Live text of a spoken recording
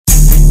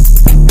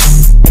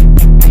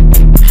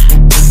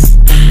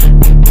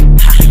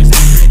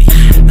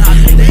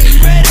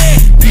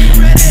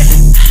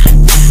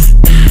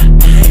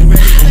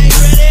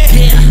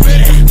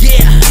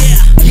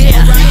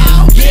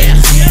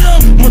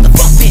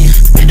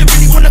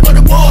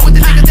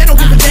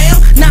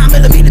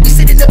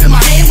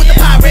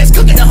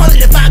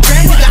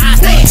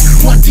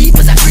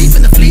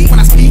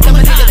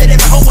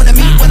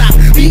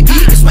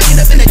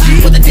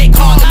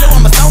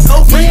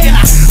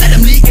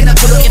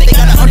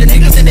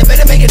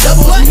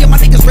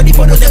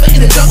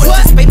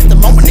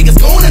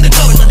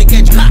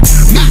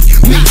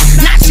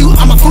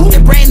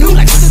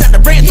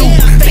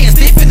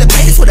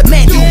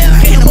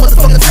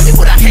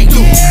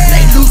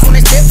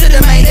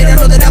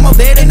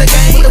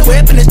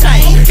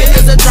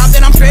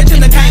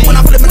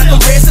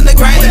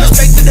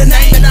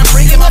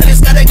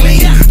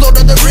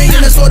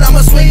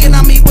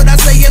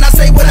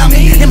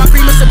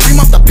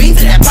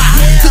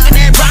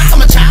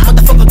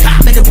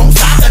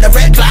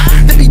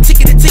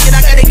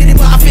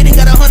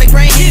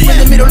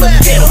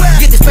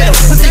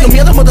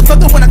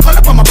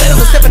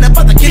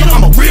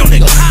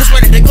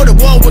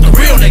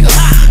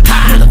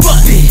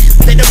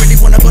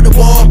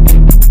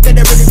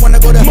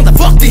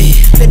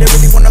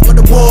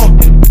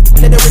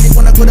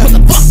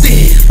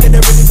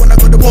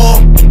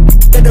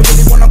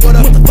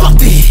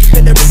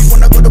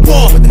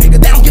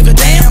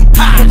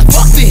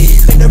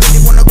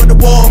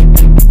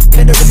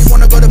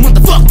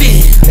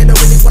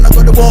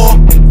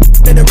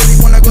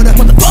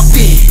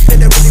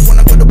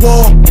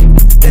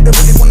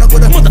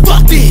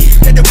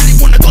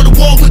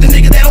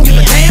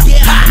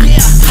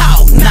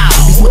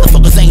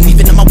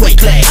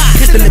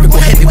fast. It's the lyrical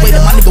heavyweight,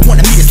 and my nigga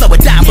wanted me to slow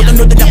it down, but I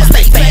know that I'ma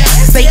stay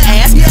fast. Say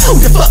ass, who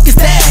the fuck is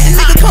that? The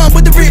nigga come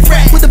with the riff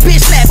rap, with a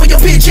bitch slap where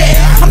your bitch at.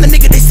 I'm the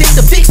nigga they sent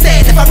to fix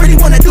that. If I really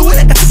wanna do it,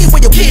 I can take it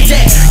where your kids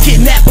at.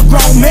 Kidnap a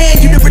grown man,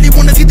 you don't really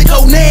wanna see the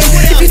cold name.